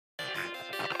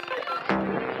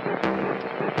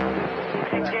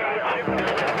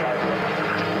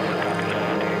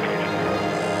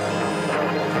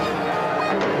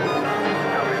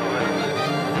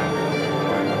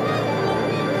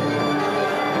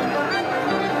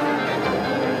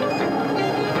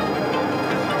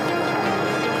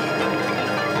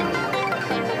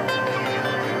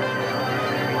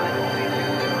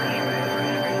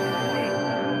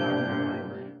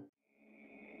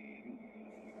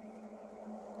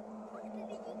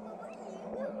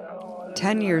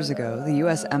10 years ago, the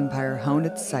US empire honed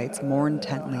its sights more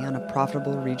intently on a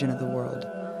profitable region of the world,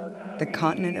 the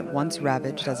continent it once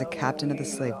ravaged as a captain of the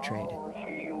slave trade.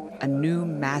 A new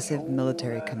massive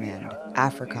military command,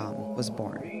 AFRICOM, was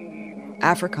born.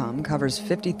 AFRICOM covers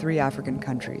 53 African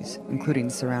countries, including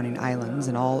surrounding islands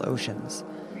and all oceans.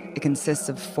 It consists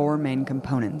of 4 main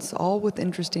components, all with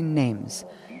interesting names: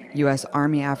 U.S.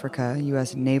 Army Africa,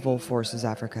 U.S. Naval Forces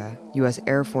Africa, U.S.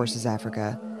 Air Forces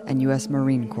Africa, and U.S.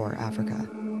 Marine Corps Africa.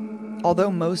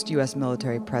 Although most U.S.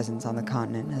 military presence on the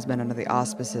continent has been under the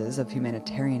auspices of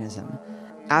humanitarianism,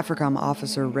 AFRICOM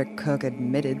officer Rick Cook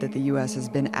admitted that the U.S. has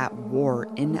been at war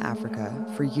in Africa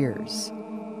for years.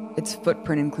 Its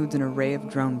footprint includes an array of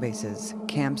drone bases,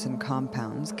 camps, and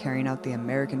compounds carrying out the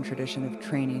American tradition of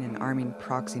training and arming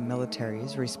proxy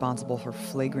militaries responsible for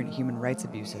flagrant human rights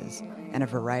abuses and a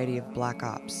variety of black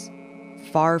ops.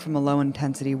 Far from a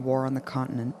low-intensity war on the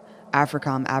continent,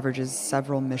 AFRICOM averages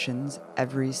several missions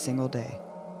every single day.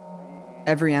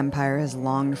 Every empire has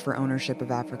longed for ownership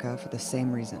of Africa for the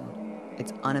same reason: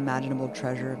 its unimaginable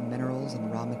treasure of minerals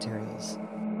and raw materials.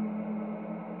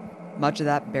 Much of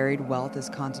that buried wealth is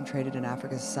concentrated in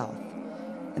Africa's south,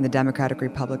 in the Democratic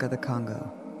Republic of the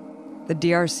Congo. The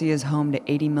DRC is home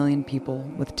to 80 million people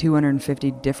with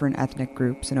 250 different ethnic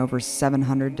groups and over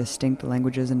 700 distinct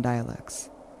languages and dialects.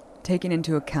 Taking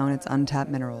into account its untapped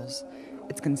minerals,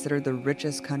 it's considered the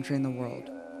richest country in the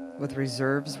world, with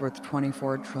reserves worth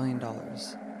 $24 trillion.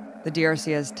 The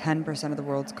DRC has 10% of the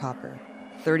world's copper,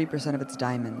 30% of its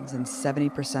diamonds, and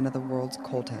 70% of the world's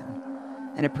coltan,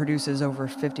 and it produces over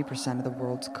 50% of the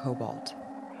world's cobalt.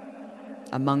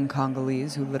 Among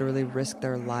Congolese who literally risk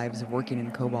their lives working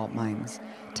in cobalt mines,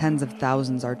 tens of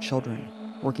thousands are children,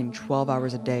 working 12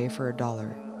 hours a day for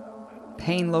 $1.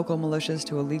 Paying local militias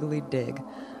to illegally dig,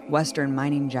 Western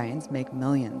mining giants make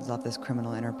millions off this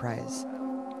criminal enterprise,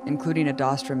 including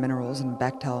Adastra Minerals and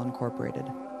Bechtel Incorporated.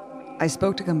 I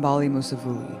spoke to Kambali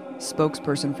Musavuli,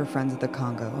 spokesperson for Friends of the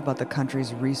Congo, about the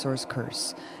country's resource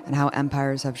curse and how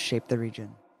empires have shaped the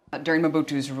region. During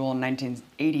Mobutu's rule in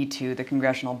 1982, the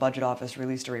Congressional Budget Office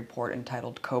released a report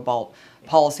entitled Cobalt: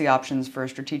 Policy Options for a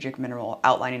Strategic Mineral,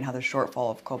 outlining how the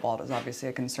shortfall of cobalt is obviously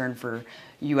a concern for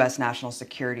U.S. national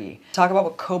security. Talk about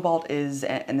what cobalt is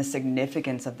and the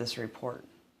significance of this report.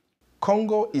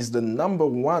 Congo is the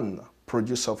 #1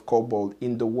 producer of cobalt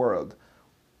in the world.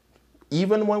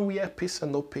 Even when we have peace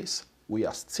and no peace, we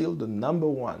are still the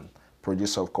 #1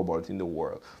 producer of cobalt in the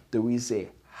world. There is a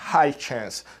high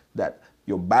chance that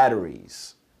your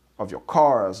batteries of your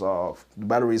cars, of the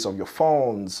batteries of your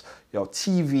phones, your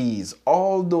TVs,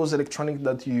 all those electronics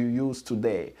that you use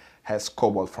today has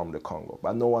cobalt from the Congo,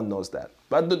 but no one knows that.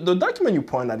 But the document you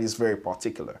point at is very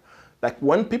particular. Like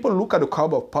when people look at the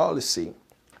cobalt policy,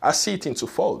 I see it in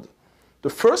twofold. The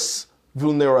first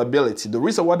vulnerability, the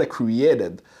reason why they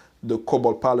created the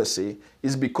cobalt policy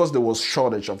is because there was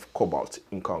shortage of cobalt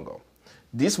in Congo.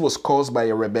 This was caused by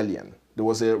a rebellion. There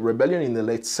was a rebellion in the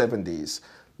late 70s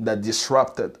that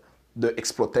disrupted the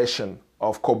exploitation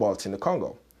of cobalt in the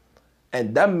Congo.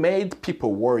 And that made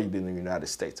people worried in the United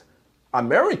States.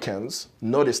 Americans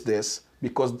noticed this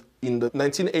because in the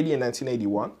 1980 and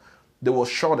 1981, there was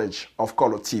shortage of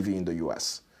color TV in the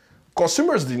US.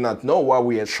 Consumers did not know why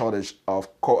we had shortage of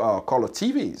color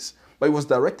TVs, but it was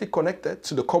directly connected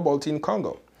to the cobalt in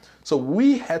Congo. So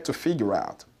we had to figure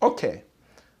out, okay,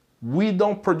 we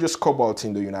don't produce cobalt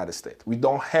in the United States. We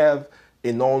don't have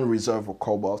a known reserve of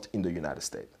cobalt in the United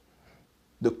States.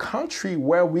 The country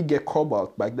where we get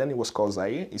cobalt, back then it was called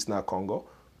Zaire, it's now Congo,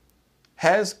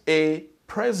 has a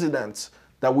president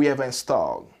that we have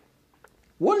installed.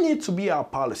 What needs to be our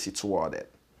policy toward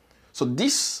it? So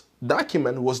this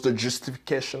document was the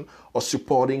justification of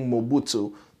supporting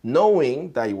Mobutu,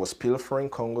 knowing that he was pilfering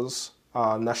Congo's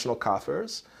national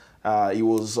coffers. He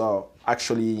was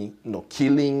actually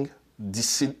killing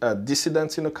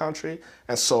dissidents in the country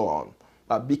and so on.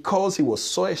 But because he was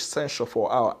so essential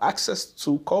for our access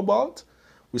to cobalt,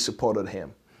 we supported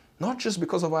him. Not just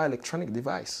because of our electronic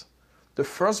device. The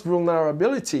first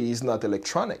vulnerability is not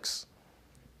electronics.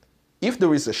 If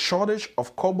there is a shortage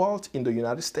of cobalt in the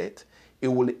United States, it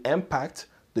will impact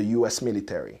the US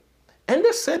military. And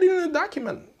they said it in the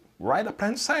document, right up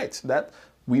in sight, that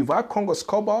without Congo's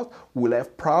cobalt, we'll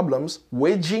have problems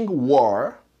waging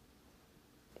war.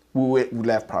 We'll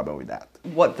have problem with that.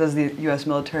 What does the US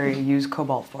military use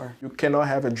cobalt for? You cannot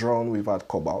have a drone without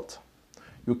cobalt.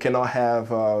 You cannot have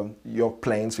your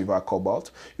planes without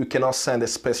cobalt. You cannot send a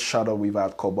space shuttle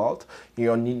without cobalt. In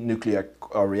your nuclear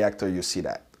reactor, you see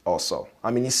that also.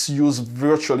 I mean, it's used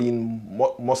virtually in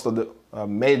most of the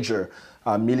major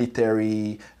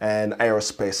military and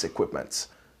aerospace equipment.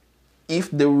 if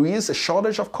there is a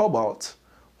shortage of cobalt,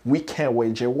 we can't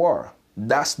wage a war.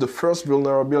 That's the first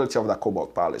vulnerability of the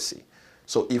cobalt policy.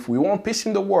 So if we want peace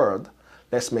in the world,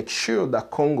 let's make sure that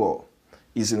Congo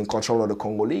is in control of the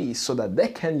Congolese so that they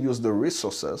can use the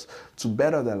resources to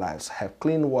better their lives, have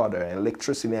clean water and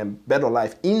electricity and better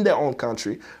life in their own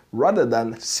country, rather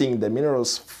than seeing the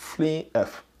minerals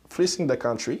fleecing the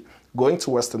country, going to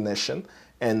Western nation,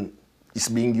 and it's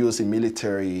being used in the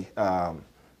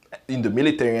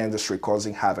military industry,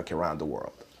 causing havoc around the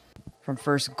world. From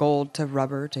first gold to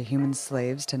rubber to human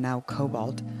slaves to now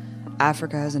cobalt,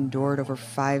 Africa has endured over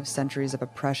 5 centuries of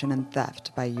oppression and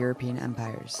theft by European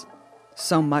empires.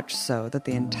 So much so that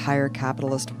the entire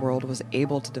capitalist world was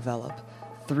able to develop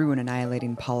through an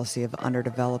annihilating policy of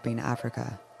underdeveloping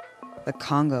Africa. The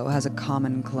Congo has a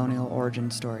common colonial origin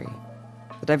story.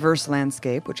 The diverse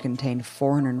landscape, which contained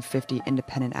 450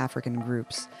 independent African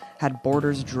groups, had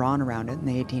borders drawn around it in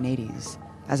the 1880s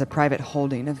as a private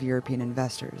holding of European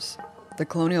investors. The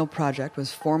colonial project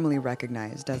was formally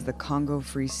recognized as the Congo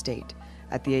Free State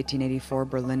at the 1884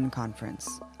 Berlin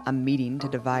Conference, a meeting to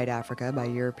divide Africa by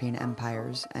European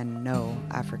empires and no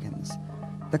Africans.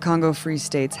 The Congo Free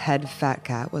State's head fat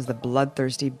cat was the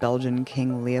bloodthirsty Belgian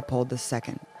King Leopold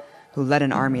II, who led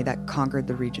an army that conquered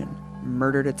the region,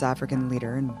 murdered its African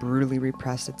leader, and brutally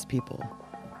repressed its people.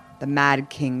 The Mad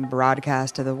King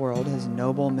broadcast to the world his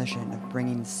noble mission of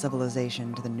bringing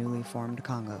civilization to the newly formed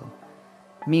Congo.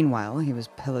 Meanwhile, he was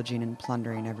pillaging and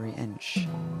plundering every inch.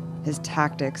 His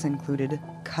tactics included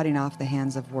cutting off the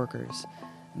hands of workers,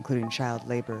 including child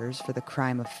laborers, for the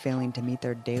crime of failing to meet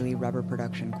their daily rubber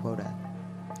production quota.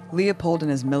 Leopold and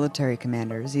his military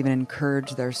commanders even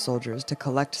encouraged their soldiers to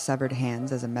collect severed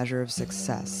hands as a measure of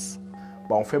success.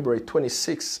 But on February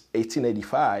 26,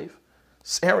 1885,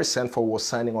 Henry Sanford was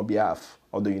signing on behalf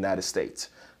of the United States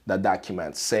that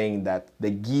document saying that they're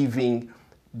giving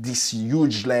this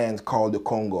huge land called the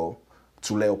Congo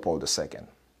to Leopold II.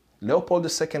 Leopold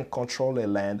II controlled the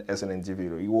land as an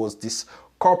individual. He was this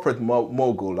corporate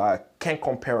mogul. I can't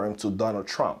compare him to Donald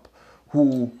Trump,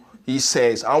 who he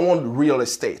says, I want real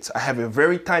estate. I have a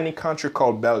very tiny country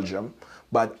called Belgium,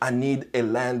 but I need a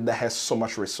land that has so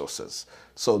much resources.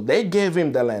 So they gave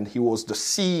him the land. He was the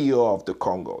CEO of the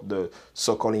Congo, the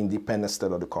so-called independent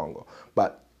state of the Congo.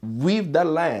 But with that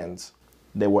land,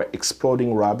 they were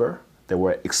exporting rubber. They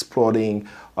were exporting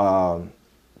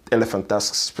elephant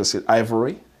tusk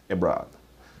ivory abroad.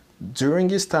 During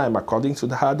this time, according to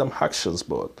the Adam Huxley's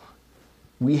book,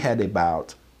 we had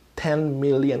about 10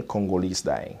 million Congolese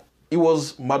dying. It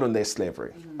was modern-day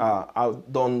slavery. I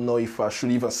don't know if I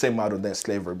should even say modern-day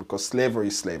slavery, because slavery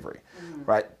is slavery,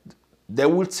 right? They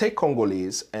will take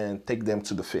Congolese and take them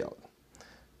to the field.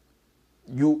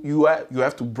 You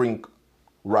have to bring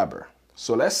rubber.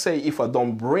 So let's say if I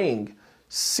don't bring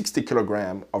 60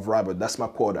 kilograms of rubber, that's my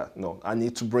quota. No, I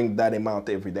need to bring that amount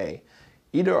every day.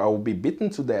 Either I will be beaten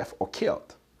to death or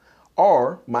killed,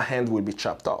 or my hand will be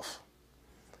chopped off.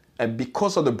 And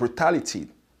because of the brutality,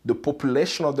 the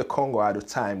population of the Congo at the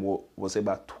time was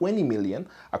about 20 million,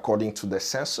 according to the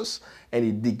census,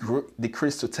 and it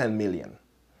decreased to 10 million.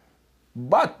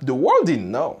 But the world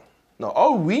didn't know. Now,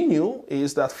 all we knew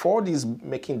is that Ford is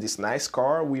making this nice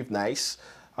car with nice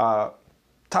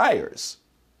tires.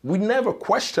 We never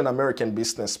questioned American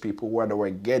business people where they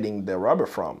were getting their rubber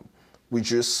from. We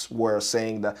just were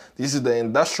saying that this is the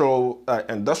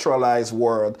industrialized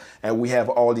world and we have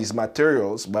all these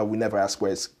materials, but we never asked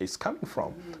where it's coming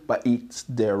from. But it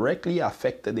directly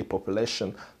affected the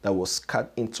population that was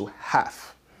cut into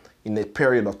half in a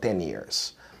period of 10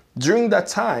 years. During that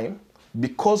time,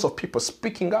 because of people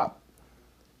speaking up,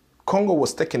 Congo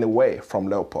was taken away from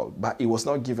Leopold, but it was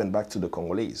not given back to the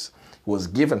Congolese. It was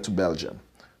given to Belgium.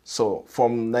 So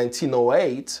from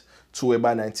 1908 to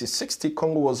about 1960,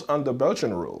 Congo was under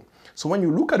Belgian rule. So when you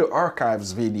look at the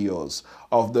archives videos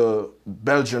of the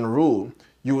Belgian rule,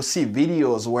 you will see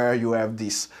videos where you have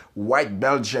this white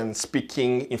Belgian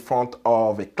speaking in front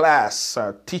of a class,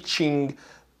 teaching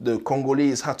the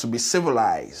Congolese how to be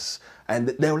civilized. And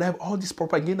they will have all these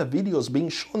propaganda videos being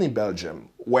shown in Belgium,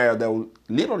 where they will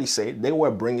literally say they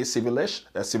were bringing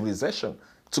civilization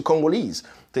to Congolese,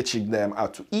 teaching them how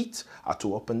to eat, how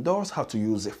to open doors, how to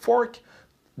use a fork.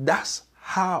 That's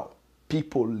how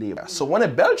people live. So when a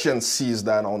Belgian sees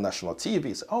that on national TV,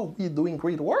 he says, oh, we're doing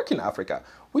great work in Africa.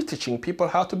 We're teaching people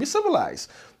how to be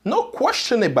civilized. No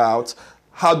question about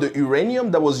how the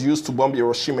uranium that was used to bomb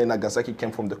Hiroshima and Nagasaki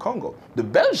came from the Congo. The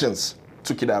Belgians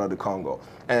took it out of the Congo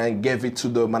and gave it to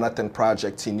the Manhattan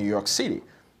Project in New York City.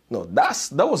 No,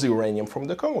 that was uranium from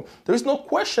the Congo. There is no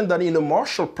question that in the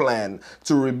Marshall Plan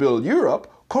to rebuild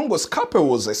Europe, Congo's copper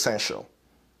was essential.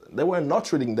 They were not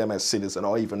treating them as citizens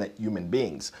or even human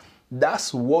beings.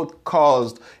 That's what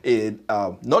caused it,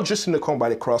 not just in the Congo,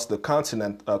 but across the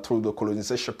continent through the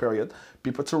colonization period,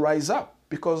 people to rise up.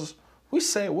 Because we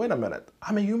say, wait a minute,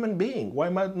 I'm a human being. Why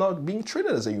am I not being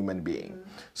treated as a human being?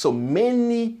 So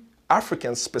many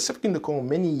Africans, specifically in the Congo,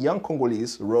 many young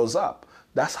Congolese rose up.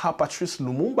 That's how Patrice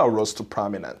Lumumba rose to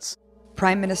prominence.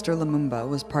 Prime Minister Lumumba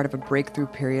was part of a breakthrough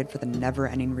period for the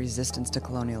never-ending resistance to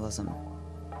colonialism.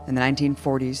 In the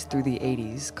 1940s through the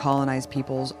 80s, colonized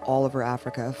peoples all over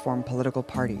Africa formed political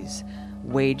parties,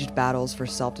 waged battles for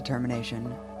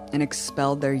self-determination, and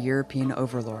expelled their European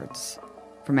overlords.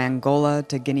 From Angola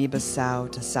to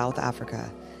Guinea-Bissau to South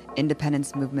Africa,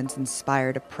 independence movements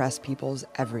inspired oppressed peoples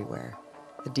everywhere.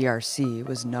 The DRC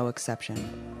was no exception.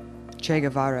 Che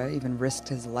Guevara even risked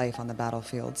his life on the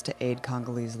battlefields to aid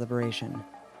Congolese liberation.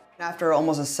 After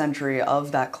almost a century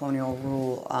of that colonial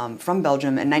rule from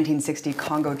Belgium, in 1960,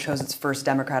 Congo chose its first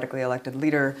democratically elected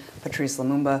leader, Patrice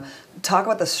Lumumba. Talk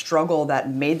about the struggle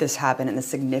that made this happen and the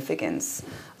significance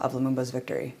of Lumumba's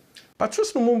victory.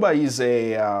 Patrice Lumumba is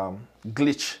a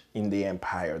glitch in the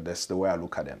empire. That's the way I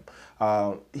look at him.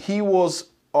 He was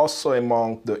also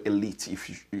among the elite, if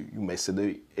you may say,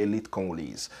 the elite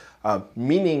Congolese,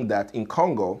 meaning that in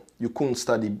Congo, you couldn't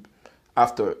study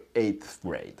after 8th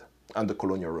grade under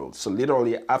colonial rule. So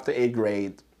literally after 8th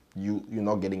grade, you're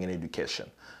not getting an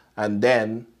education. And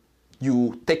then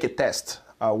you take a test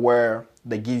where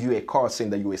they give you a card saying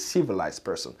that you're a civilized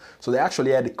person. So they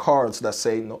actually had the cards that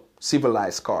say, no,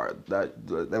 civilized card, that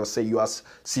they will say you are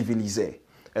civilisé,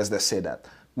 as they say that.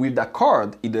 With that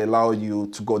card, it allows you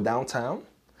to go downtown,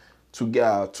 to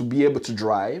be able to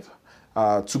drive,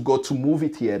 to go to movie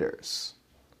theaters.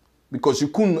 Because you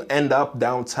couldn't end up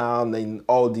downtown in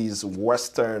all these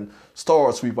Western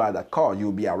stores without that card,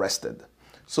 you'll be arrested.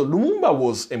 So Lumumba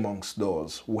was amongst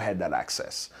those who had that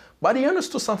access. But he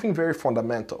understood something very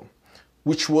fundamental,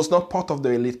 which was not part of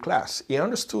the elite class. He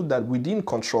understood that we didn't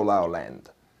control our land.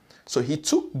 So he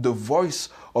took the voice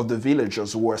of the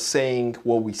villagers who were saying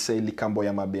what we say, Likambo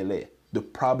ya Mabele, the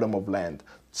problem of land,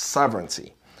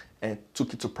 sovereignty, and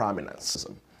took it to prominence.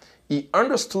 He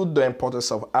understood the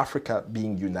importance of Africa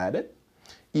being united.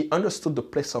 He understood the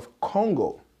place of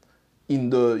Congo in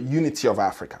the unity of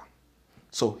Africa.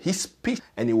 So he speaks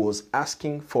and he was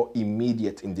asking for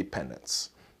immediate independence.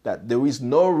 That there is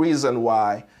no reason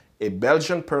why a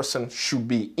Belgian person should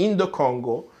be in the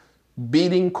Congo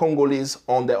beating Congolese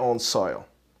on their own soil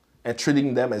and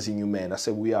treating them as inhumane. I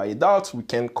said, we are adults, we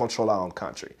can control our own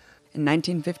country. In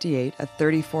 1958, a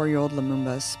 34-year-old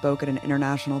Lumumba spoke at an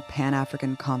international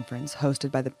Pan-African conference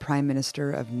hosted by the Prime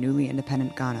Minister of newly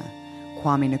independent Ghana,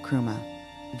 Kwame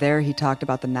Nkrumah. There he talked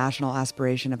about the national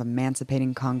aspiration of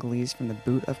emancipating Congolese from the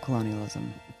boot of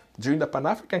colonialism. During the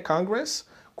Pan-African Congress,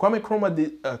 Kwame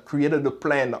Nkrumah created a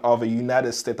plan of a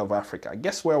United States of Africa.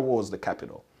 Guess where was the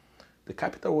capital? The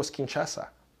capital was Kinshasa.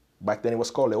 Back then it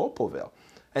was called Leopoldville.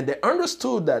 And they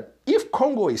understood that if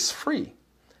Congo is free,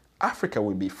 Africa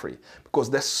will be free,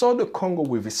 because they saw the Congo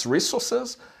with its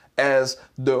resources as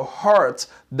the heart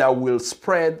that will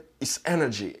spread its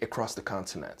energy across the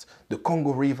continent. The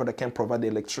Congo River that can provide the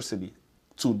electricity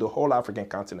to the whole African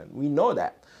continent. We know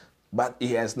that, but it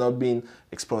has not been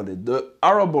exploited. The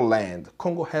arable land,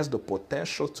 Congo has the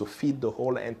potential to feed the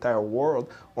whole entire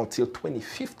world until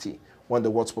 2050, when the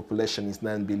world's population is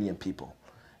 9 billion people.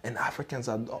 And Africans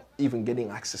are not even getting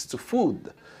access to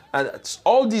food. And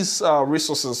all these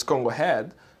resources Congo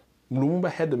had,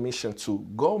 Lumumba had the mission to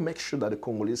go make sure that the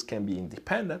Congolese can be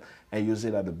independent and use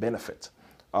it at the benefit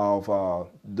of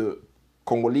the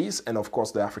Congolese and, of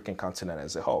course, the African continent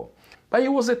as a whole. But it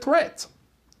was a threat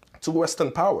to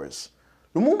Western powers.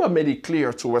 Lumumba made it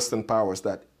clear to Western powers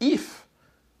that if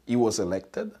he was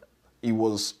elected, he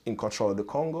was in control of the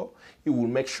Congo, he will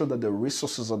make sure that the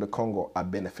resources of the Congo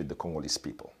benefit the Congolese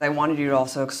people. I wanted you to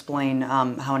also explain how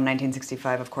in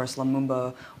 1965, of course,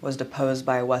 Lumumba was deposed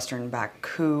by a Western-backed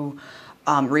coup,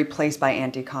 replaced by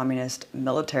anti-communist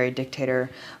military dictator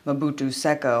Mobutu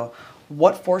Seko.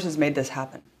 What forces made this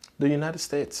happen? The United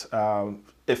States.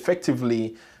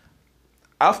 Effectively,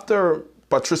 after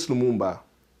Patrice Lumumba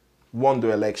won the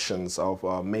elections of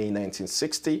May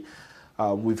 1960,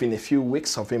 within a few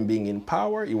weeks of him being in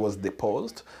power, he was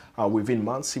deposed. Within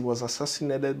months, he was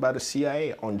assassinated by the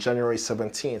CIA on January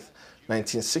 17th,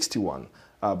 1961.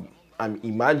 I'm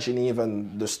imagining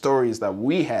even the stories that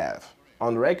we have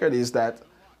on record is that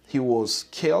he was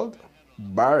killed,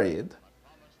 buried,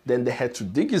 then they had to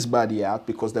dig his body out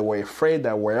because they were afraid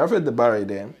that wherever they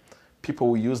buried him, people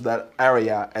would use that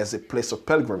area as a place of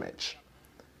pilgrimage.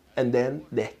 And then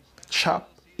they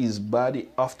chopped his body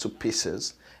off to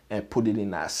pieces and put it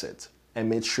in acid and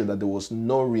made sure that there was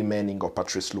no remaining of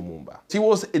Patrice Lumumba. He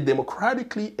was a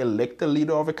democratically elected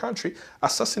leader of a country,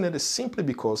 assassinated simply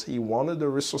because he wanted the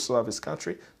resources of his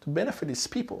country to benefit his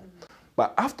people.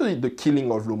 But after the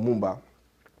killing of Lumumba,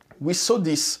 we saw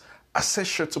this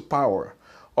accession to power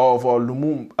of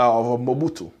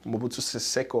Mobutu Sese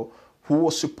Seko, who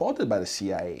was supported by the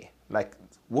CIA. Like,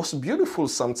 what's beautiful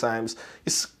sometimes,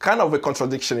 it's kind of a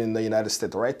contradiction in the United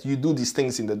States, right? You do these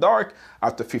things in the dark.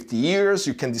 After 50 years,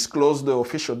 you can disclose the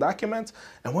official documents.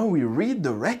 And when we read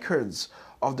the records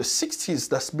of the 60s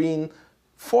that's been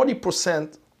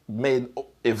 40% made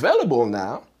available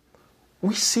now,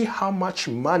 we see how much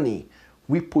money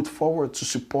we put forward to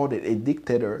support a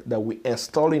dictator that we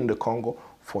installed in the Congo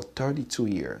for 32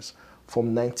 years. From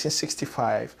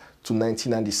 1965 to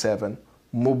 1997,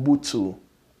 Mobutu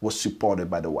was supported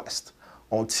by the West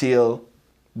until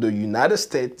the United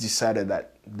States decided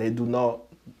that they do not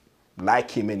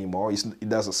like him anymore. It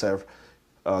doesn't serve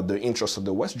the interests of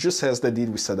the West, just as they did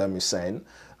with Saddam Hussein.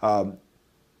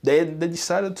 They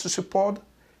decided to support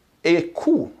a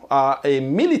coup, a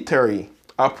military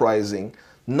uprising,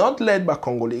 not led by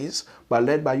Congolese, but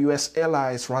led by US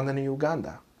allies, Rwanda and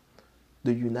Uganda.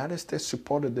 The United States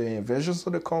supported the invasions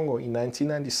of the Congo in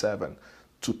 1997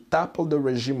 to topple the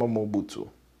regime of Mobutu,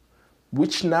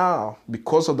 which now,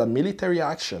 because of the military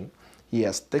action, he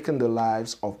has taken the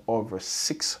lives of over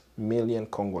 6 million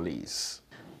Congolese.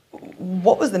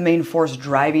 What was the main force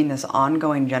driving this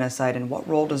ongoing genocide, and what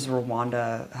role does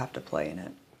Rwanda have to play in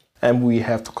it? And we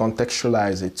have to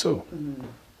contextualize it too.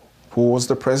 Who was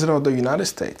the president of the United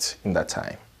States in that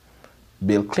time?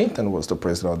 Bill Clinton was the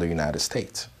president of the United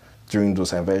States during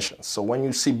those invasions. So when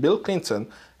you see Bill Clinton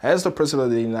as the president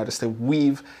of the United States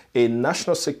with a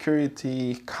National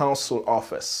Security Council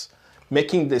office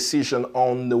making decision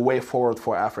on the way forward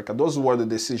for Africa, those were the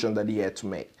decisions that he had to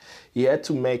make. He had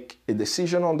to make a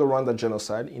decision on the Rwanda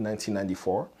genocide in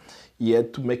 1994. He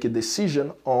had to make a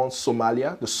decision on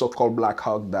Somalia, the so-called Black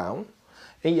Hawk Down,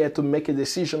 and he had to make a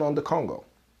decision on the Congo.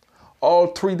 All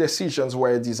three decisions were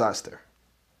a disaster,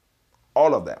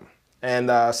 all of them.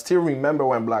 And I still remember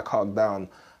when Black Hawk Down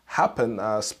happened.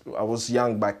 I was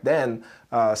young back then,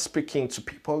 speaking to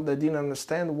people that didn't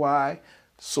understand why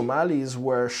Somalis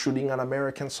were shooting at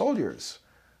American soldiers.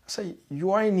 I say,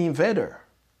 you are an invader.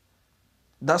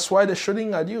 That's why they're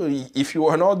shooting at you. If you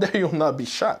are not there, you'll not be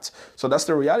shot. So that's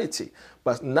the reality.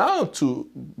 But now to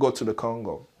go to the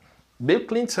Congo, Bill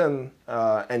Clinton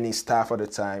and his staff at the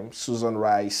time, Susan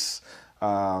Rice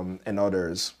and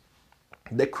others,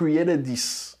 they created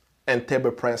these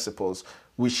Entebbe principles,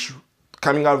 which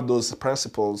coming out of those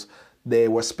principles, they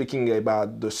were speaking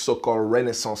about the so-called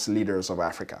Renaissance leaders of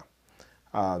Africa.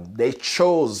 They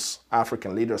chose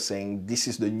African leaders saying, this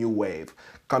is the new wave.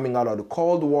 Coming out of the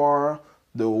Cold War,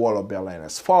 the wall of Berlin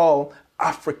has fallen,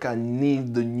 Africa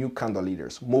needs the new kind of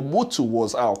leaders. Mobutu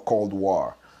was our Cold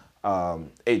War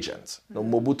agent.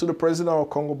 Mobutu, the president of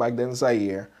Congo back then,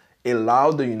 Zaire,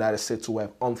 allowed the United States to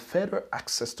have unfettered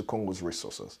access to Congo's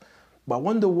resources. But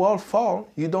when the wall falls,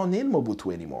 you don't need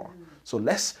Mobutu anymore. So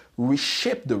let's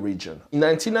reshape the region. In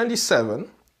 1997,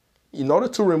 in order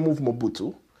to remove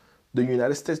Mobutu, the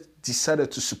United States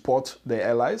decided to support their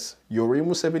allies, Yoweri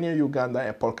Museveni of Uganda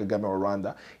and Paul Kagame of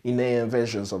Rwanda, in their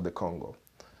invasions of the Congo.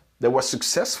 They were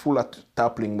successful at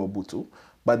toppling Mobutu,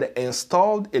 but they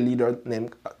installed a leader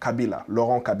named Kabila,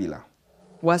 Laurent Kabila.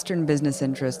 Western business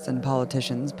interests and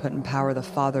politicians put in power the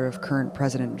father of current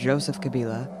President Joseph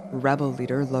Kabila, rebel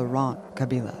leader Laurent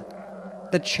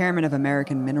Kabila. The chairman of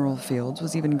American Mineral Fields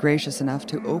was even gracious enough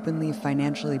to openly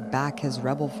financially back his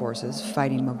rebel forces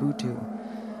fighting Mobutu.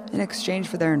 In exchange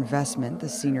for their investment, the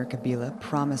senior Kabila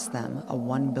promised them a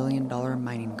 $1 billion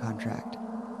mining contract.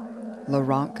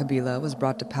 Laurent Kabila was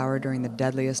brought to power during the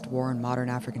deadliest war in modern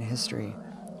African history,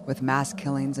 with mass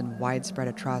killings and widespread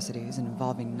atrocities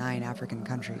involving 9 African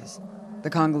countries. The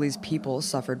Congolese people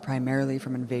suffered primarily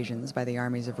from invasions by the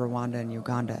armies of Rwanda and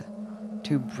Uganda,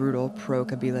 2 brutal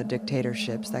pro-Kabila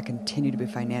dictatorships that continue to be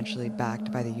financially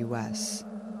backed by the US.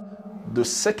 The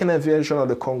second invasion of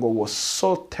the Congo was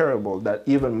so terrible that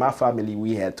even my family,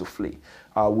 we had to flee.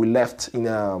 We left in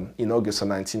August of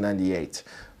 1998.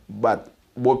 But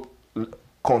what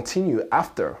continued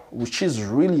after, which is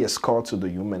really a scar to the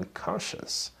human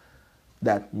conscience,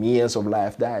 that millions of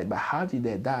lives died. But how did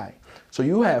they die? So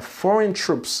you have foreign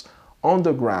troops on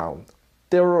the ground,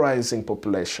 terrorizing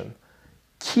population,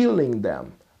 killing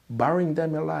them, burying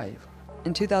them alive.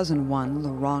 In 2001,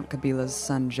 Laurent Kabila's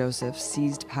son Joseph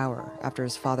seized power after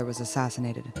his father was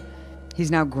assassinated. He's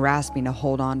now grasping to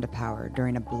hold on to power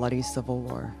during a bloody civil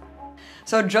war.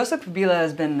 So Joseph Kabila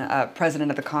has been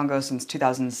president of the Congo since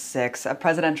 2006. A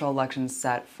presidential election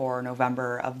set for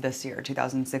November of this year,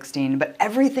 2016. But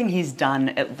everything he's done,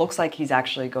 it looks like he's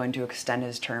actually going to extend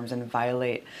his terms and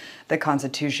violate the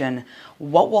Constitution.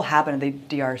 What will happen to the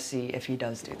DRC if he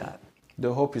does do that?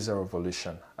 The hope is a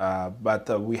revolution,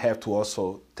 but we have to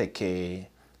also take a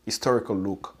historical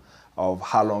look of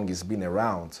how long he's been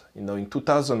around. You know, in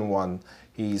 2001,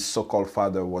 his so-called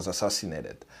father was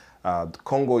assassinated.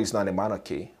 Congo is not a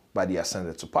monarchy, but he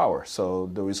ascended to power. So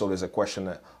there is always a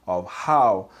question of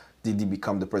how did he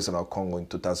become the president of Congo in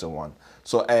 2001.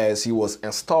 So as he was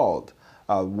installed,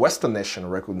 Western nation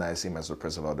recognized him as the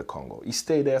president of the Congo. He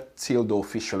stayed there till the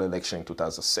official election in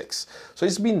 2006. So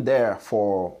he's been there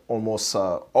for almost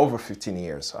over 15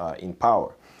 years in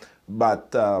power.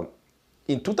 But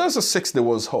in 2006, there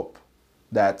was hope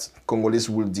that Congolese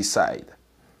will decide.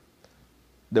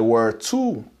 There were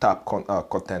two top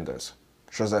contenders,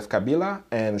 Joseph Kabila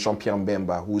and Jean-Pierre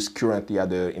Mbemba, who is currently at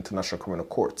the International Criminal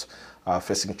Court,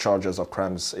 facing charges of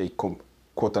crimes a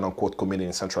quote-unquote committed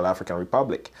in Central African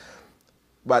Republic.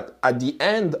 But at the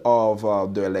end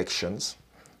of the elections,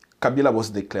 Kabila was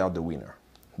declared the winner.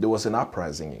 There was an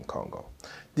uprising in Congo.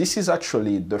 This is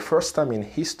actually the first time in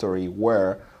history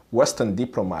where Western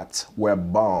diplomats were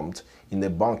bombed in a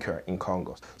bunker in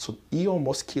Congo. So he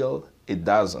almost killed a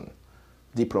dozen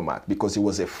diplomats because he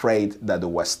was afraid that the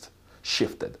West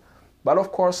shifted. But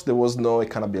of course, there was no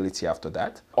accountability after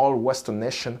that. All Western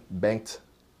nations banked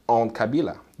on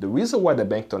Kabila. The reason why they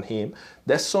banked on him,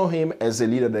 they saw him as a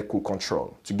leader they could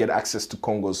control to get access to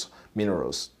Congo's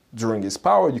minerals. During his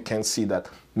power, you can see that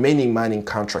many mining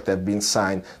contracts have been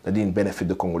signed that didn't benefit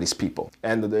the Congolese people.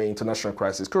 And the International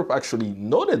Crisis Group actually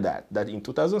noted that in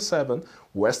 2007,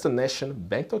 Western nations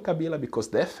banked on Kabila because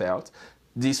they felt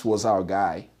this was our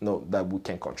guy that we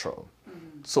can control.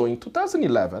 So in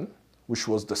 2011, which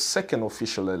was the second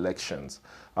official elections,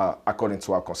 according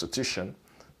to our constitution,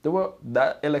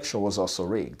 that election was also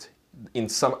rigged. In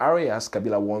some areas,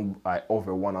 Kabila won by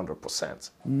over 100%.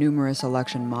 Numerous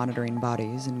election monitoring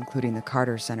bodies, including the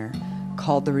Carter Center,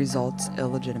 called the results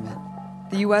illegitimate.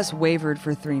 The U.S. wavered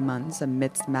for 3 months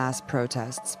amidst mass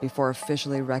protests before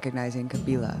officially recognizing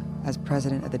Kabila as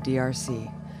president of the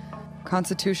DRC.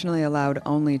 Constitutionally allowed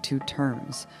only 2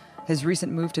 terms, his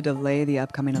recent move to delay the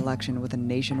upcoming election with a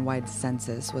nationwide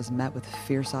census was met with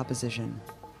fierce opposition.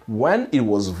 When it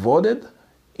was voted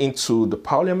into the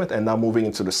parliament and now moving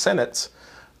into the Senate,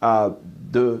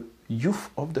 the youth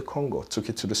of the Congo took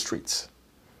it to the streets.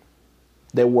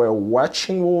 They were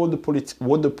watching what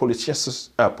the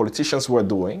politicians were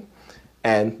doing,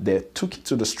 and they took it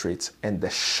to the streets and they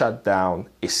shut down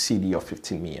a city of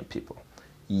 15 million people.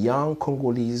 Young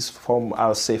Congolese from,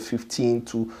 I'll say, 15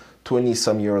 to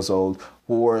 20-some years old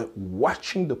who were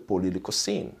watching the political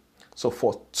scene. So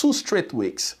for 2 straight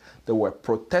weeks, they were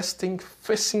protesting,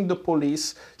 facing the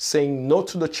police, saying no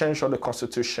to the change of the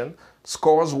constitution.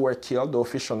 Scores were killed. The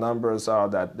official numbers are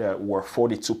that there were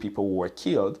 42 people who were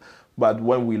killed. But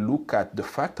when we look at the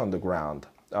fact on the ground,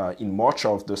 in March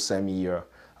of the same year,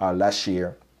 last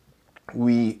year,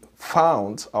 we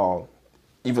found,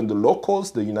 even the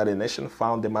locals, the United Nations,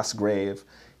 found a mass grave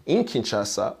in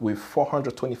Kinshasa with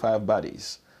 425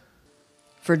 bodies.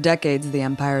 For decades, the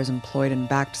empire has employed and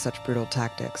backed such brutal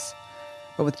tactics.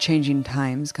 But with changing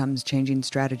times comes changing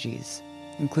strategies,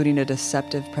 including a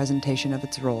deceptive presentation of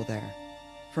its role there.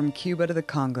 From Cuba to the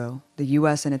Congo, the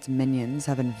U.S. and its minions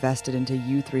have invested into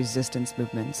youth resistance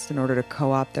movements in order to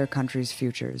co-opt their country's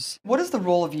futures. What is the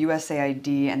role of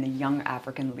USAID and the Young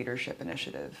African Leadership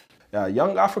Initiative?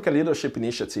 Young African Leadership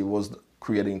Initiative was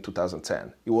created in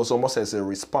 2010. It was almost as a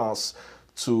response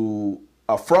to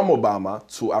from Obama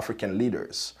to African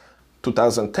leaders.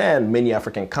 2010, many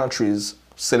African countries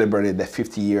celebrated their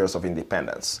 50 years of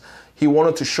independence. He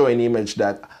wanted to show an image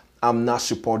that I'm not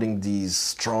supporting these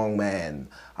strong men,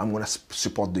 I'm going to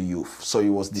support the youth. So it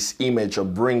was this image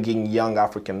of bringing young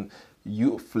African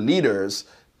youth leaders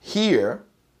here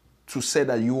to say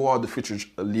that you are the future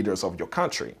leaders of your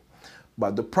country.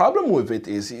 But the problem with it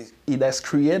is it has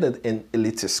created an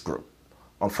elitist group,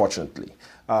 unfortunately.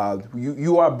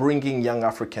 You are bringing young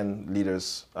African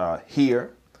leaders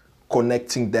here,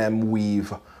 connecting them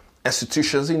with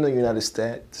institutions in the United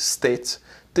States,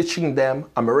 teaching them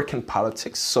American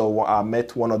politics. So I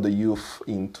met one of the youth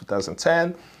in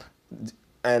 2010,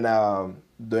 and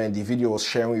the individual was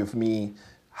sharing with me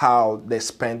how they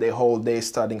spent their whole day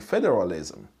studying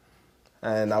federalism.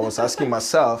 And I was asking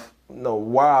myself,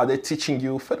 why are they teaching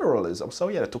you federalism? So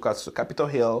yeah, they took us to Capitol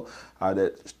Hill, they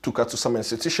took us to some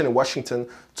institution in Washington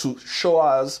to show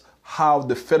us how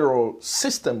the federal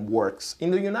system works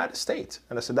in the United States.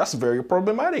 And I said, that's very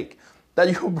problematic.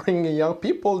 that you're bringing young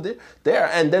people there.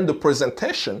 And then the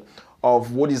presentation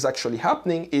of what is actually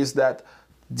happening is that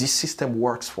this system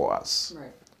works for us.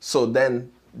 Right. So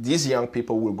then these young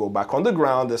people will go back on the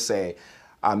ground and say,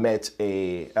 I met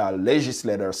a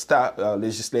legislative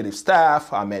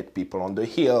staff, I met people on the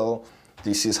Hill,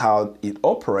 this is how it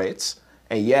operates,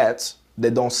 and yet they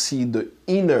don't see the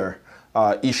inner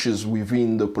issues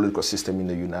within the political system in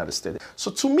the United States.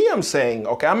 So to me, I'm saying,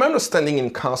 okay, I'm understanding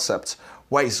in concept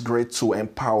why it's great to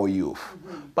empower youth.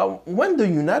 But when the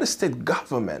United States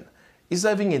government is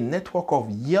having a network of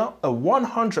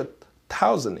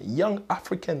 100,000 young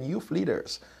African youth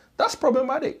leaders, that's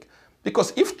problematic.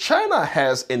 Because if China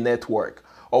has a network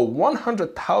of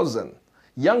 100,000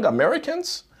 young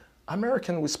Americans,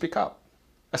 Americans will speak up.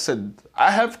 I said,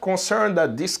 I have concern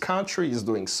that this country is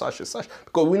doing such and such.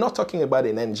 Because we're not talking about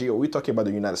an NGO, we're talking about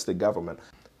the United States government.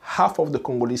 Half of the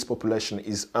Congolese population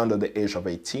is under the age of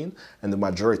 18, and the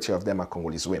majority of them are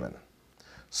Congolese women.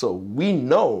 So we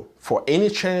know for any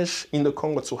change in the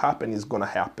Congo to happen is going to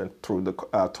happen through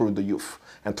the youth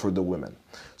and through the women.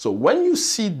 So when you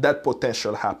see that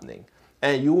potential happening,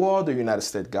 and you are the United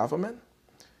States government,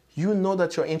 you know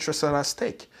that your interests are at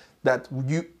stake. That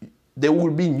there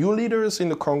will be new leaders in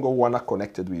the Congo who are not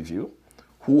connected with you,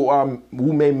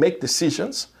 who may make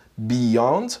decisions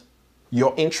beyond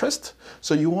your interest.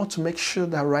 So you want to make sure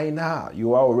that right now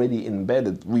you are already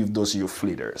embedded with those youth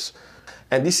leaders.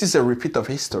 And this is a repeat of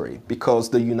history because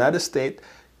the United States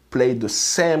played the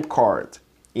same card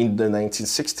in the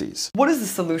 1960s. What is the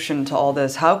solution to all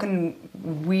this? How can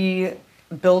we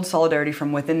build solidarity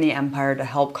from within the empire to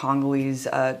help Congolese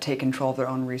take control of their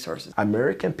own resources?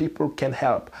 American people can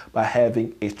help by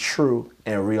having a true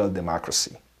and real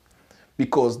democracy.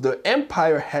 Because the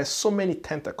empire has so many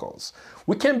tentacles.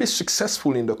 We can be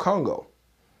successful in the Congo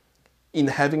in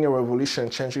having a revolution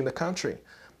and changing the country.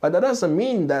 But that doesn't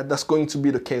mean that that's going to be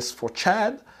the case for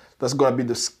Chad, that's going to be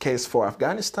the case for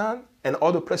Afghanistan, and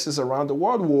other places around the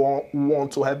world who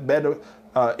want to have a better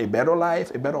life,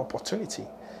 a better opportunity.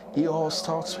 It all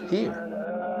starts here.